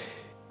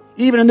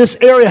even in this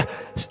area,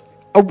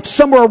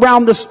 somewhere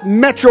around this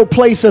metro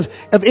place of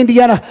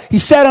Indiana. He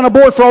sat on a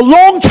board for a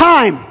long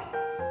time.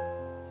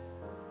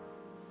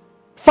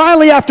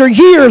 Finally, after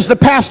years, the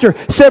pastor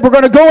said, we're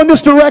going to go in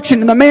this direction.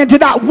 And the man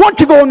did not want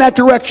to go in that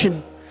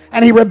direction.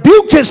 And he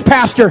rebuked his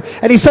pastor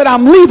and he said,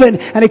 I'm leaving.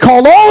 And he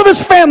called all of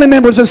his family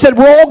members and said,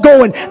 we're all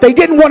going. They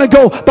didn't want to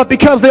go, but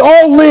because they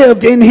all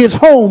lived in his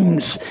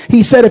homes,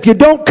 he said, if you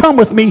don't come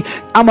with me,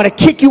 I'm going to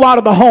kick you out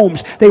of the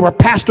homes. They were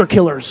pastor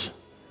killers.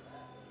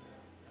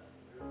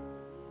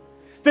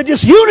 The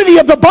disunity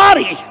of the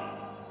body.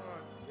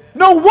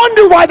 No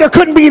wonder why there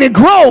couldn't be any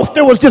growth.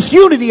 There was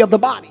disunity of the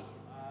body.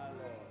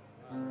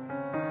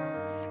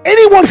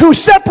 Anyone who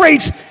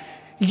separates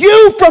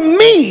you from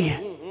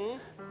me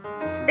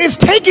is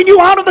taking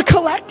you out of the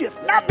collective.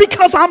 Not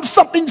because I'm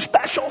something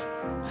special.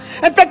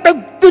 In fact,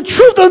 the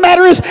truth of the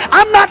matter is,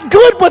 I'm not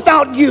good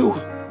without you.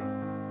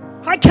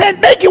 I can't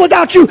make it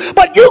without you,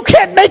 but you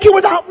can't make it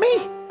without me.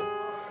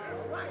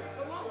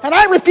 And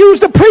I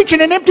refuse to preach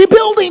in an empty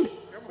building.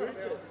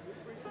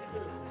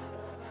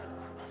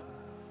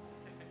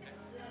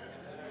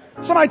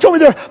 Somebody told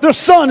me their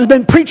son has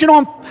been preaching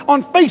on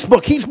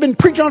Facebook. He's been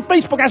preaching on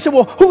Facebook. I said,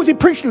 well, who is he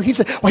preaching to? He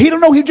said, well, he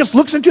don't know. He just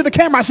looks into the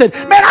camera. I said,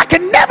 man, I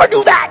can never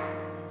do that.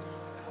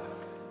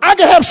 I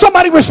can have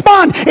somebody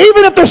respond.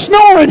 Even if they're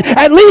snoring,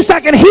 at least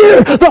I can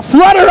hear the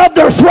flutter of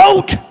their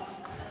throat.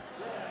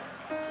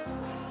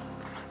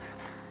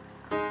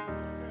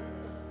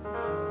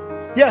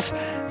 Yes,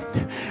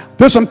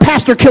 There's some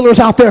pastor killers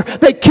out there.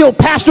 They kill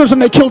pastors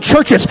and they kill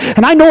churches.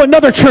 And I know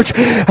another church,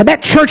 and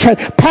that church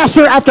had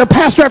pastor after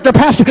pastor after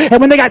pastor.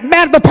 And when they got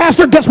mad at the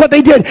pastor, guess what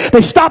they did?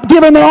 They stopped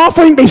giving their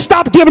offering. They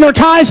stopped giving their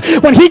tithes.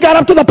 When he got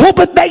up to the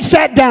pulpit, they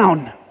sat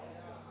down.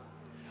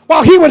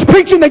 While he was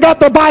preaching, they got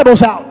their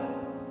Bibles out.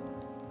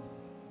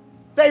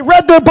 They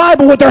read their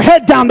Bible with their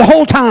head down the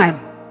whole time.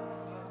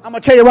 I'm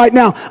going to tell you right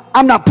now,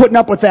 I'm not putting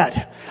up with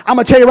that. I'm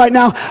going to tell you right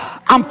now,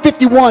 I'm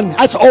 51.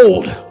 That's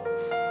old.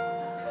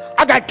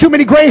 I got too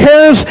many gray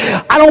hairs.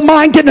 I don't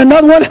mind getting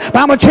another one, but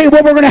I'm going to tell you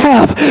what we're going to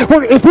have.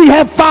 If we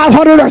have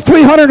 500 or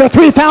 300 or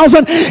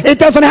 3,000, it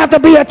doesn't have to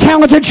be a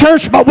talented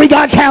church, but we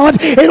got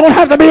talent. It don't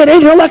have to be an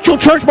intellectual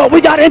church, but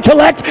we got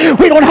intellect.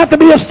 We don't have to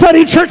be a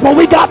studied church, but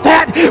we got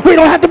that. We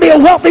don't have to be a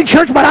wealthy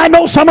church, but I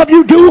know some of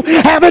you do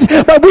have it.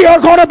 But we are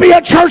going to be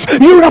a church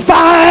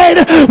unified.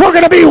 We're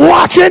going to be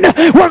watching.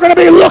 We're going to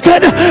be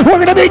looking.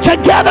 We're going to be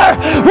together.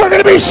 We're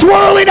going to be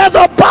swirling as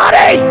a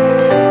body.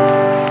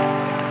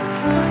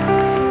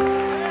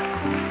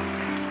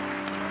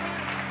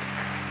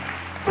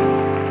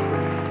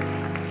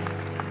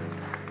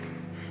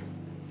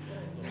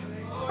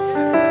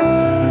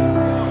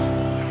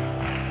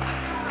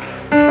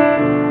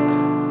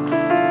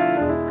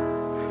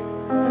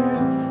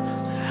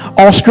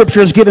 All scripture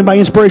is given by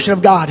inspiration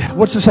of God.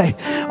 What's it say?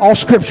 All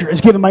scripture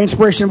is given by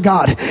inspiration of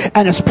God,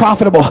 and it's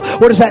profitable.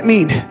 What does that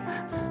mean?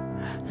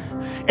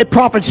 It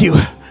profits you.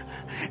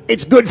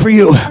 It's good for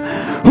you.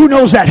 Who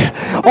knows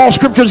that? All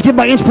scripture is given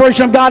by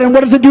inspiration of God, and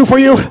what does it do for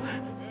you?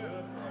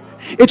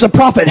 It's a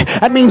profit.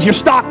 That means your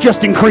stock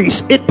just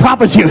increased. It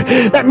profits you.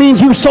 That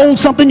means you sold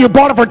something, you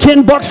bought it for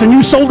 $10 and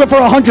you sold it for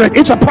 $100.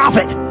 It's a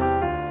profit.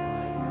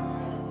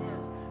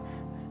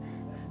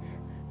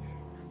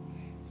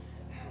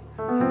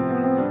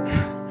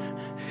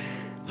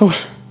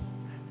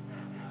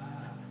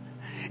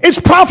 It's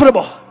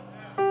profitable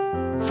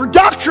for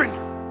doctrine.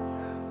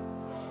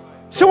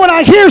 So when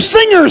I hear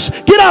singers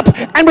get up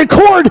and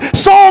record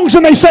songs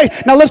and they say,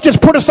 now let's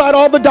just put aside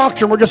all the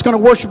doctrine, we're just going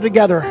to worship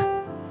together.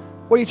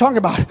 What are you talking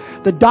about?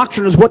 The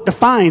doctrine is what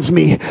defines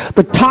me.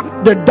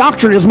 The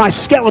doctrine is my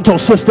skeletal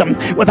system.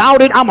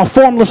 Without it, I'm a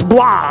formless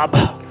blob.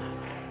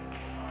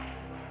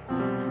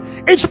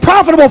 It's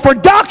profitable for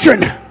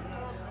doctrine,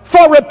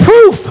 for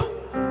reproof,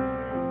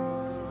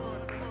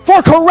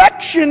 for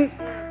correction.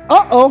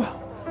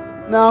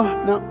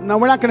 No,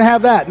 we're not going to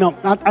have that. No,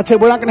 I tell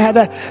you, we're not going to have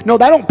that. No,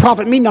 that don't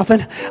profit me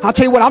nothing. I'll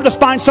tell you what, I'll just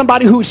find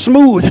somebody who's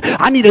smooth.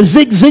 I need a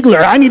Zig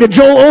Ziglar. I need a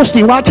Joel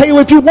Osteen. Well, I'll tell you,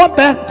 if you want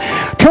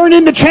that, turn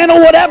into channel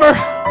whatever.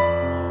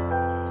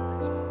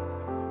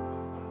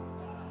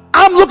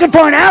 I'm looking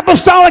for an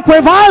apostolic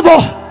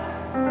revival.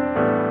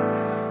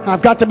 And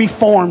I've got to be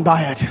formed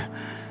by it.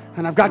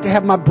 And I've got to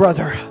have my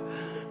brother.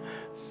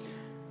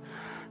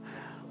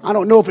 I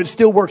don't know if it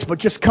still works, but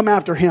just come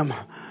after him.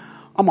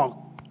 I'm going to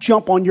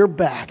jump on your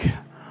back.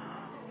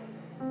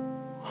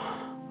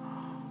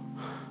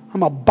 I'm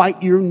going to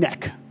bite your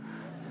neck.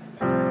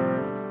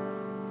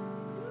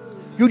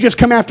 You just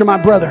come after my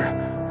brother.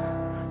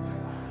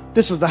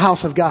 This is the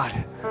house of God.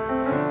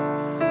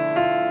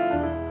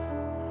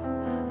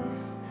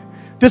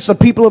 This is the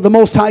people of the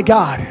Most High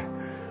God.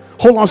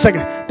 Hold on a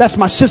second. That's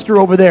my sister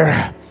over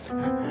there.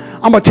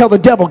 I'm going to tell the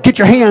devil, get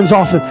your hands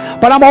off him.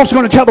 But I'm also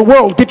going to tell the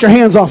world, get your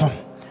hands off him.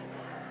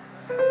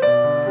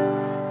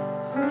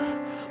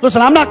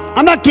 Listen, I'm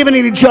not giving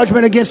any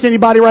judgment against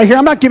anybody right here.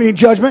 I'm not giving any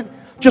judgment.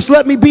 Just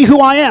let me be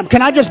who I am.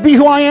 Can I just be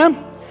who I am?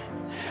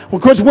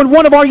 Because when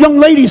one of our young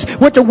ladies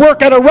went to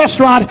work at a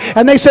restaurant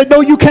and they said,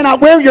 no, you cannot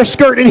wear your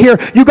skirt in here.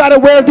 You got to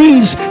wear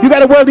these. You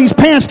got to wear these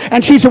pants.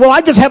 And she said, well, I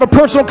just have a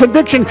personal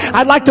conviction.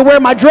 I'd like to wear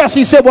my dress.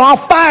 He said, well, I'll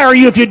fire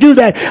you if you do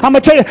that. I'm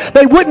going to tell you,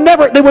 they would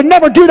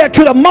never do that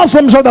to the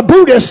Muslims or the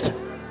Buddhists.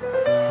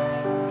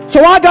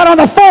 So I got on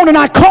the phone and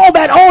I called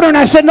that owner and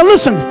I said, now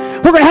listen,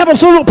 we're going to have a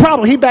little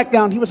problem. He backed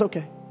down. He was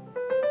okay.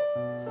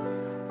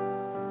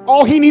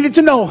 All he needed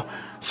to know,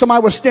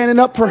 somebody was standing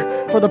up for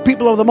the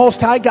people of the Most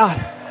High God.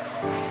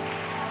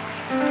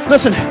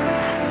 Listen,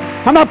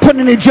 I'm not putting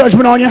any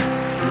judgment on you.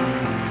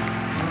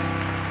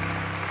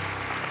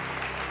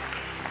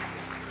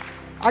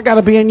 I got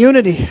to be in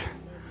unity.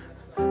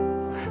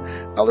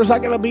 Elders, I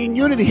got to be in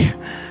unity.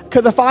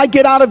 Because if I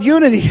get out of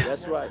unity,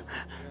 that's right.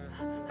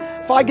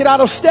 If I get out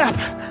of step,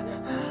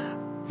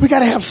 we got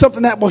to have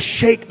something that will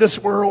shake this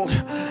world.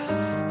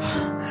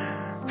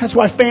 That's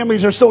why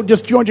families are so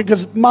disjointed,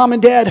 because mom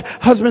and dad,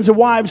 husbands and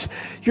wives,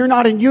 you're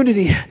not in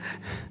unity.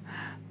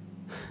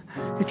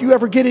 If you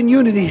ever get in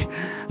unity,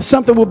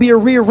 something will be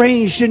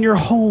rearranged in your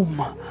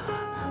home.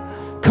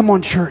 Come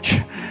on, church.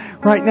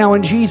 Right now,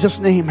 in Jesus'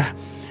 name,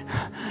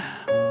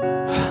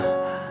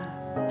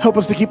 help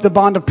us to keep the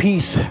bond of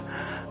peace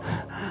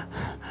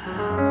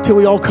till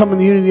we all come in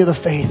the unity of the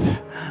faith.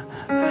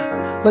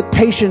 Let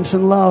patience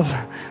and love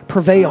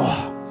prevail,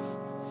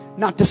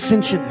 not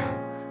dissension.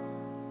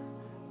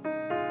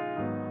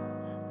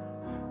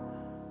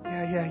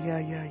 Yeah.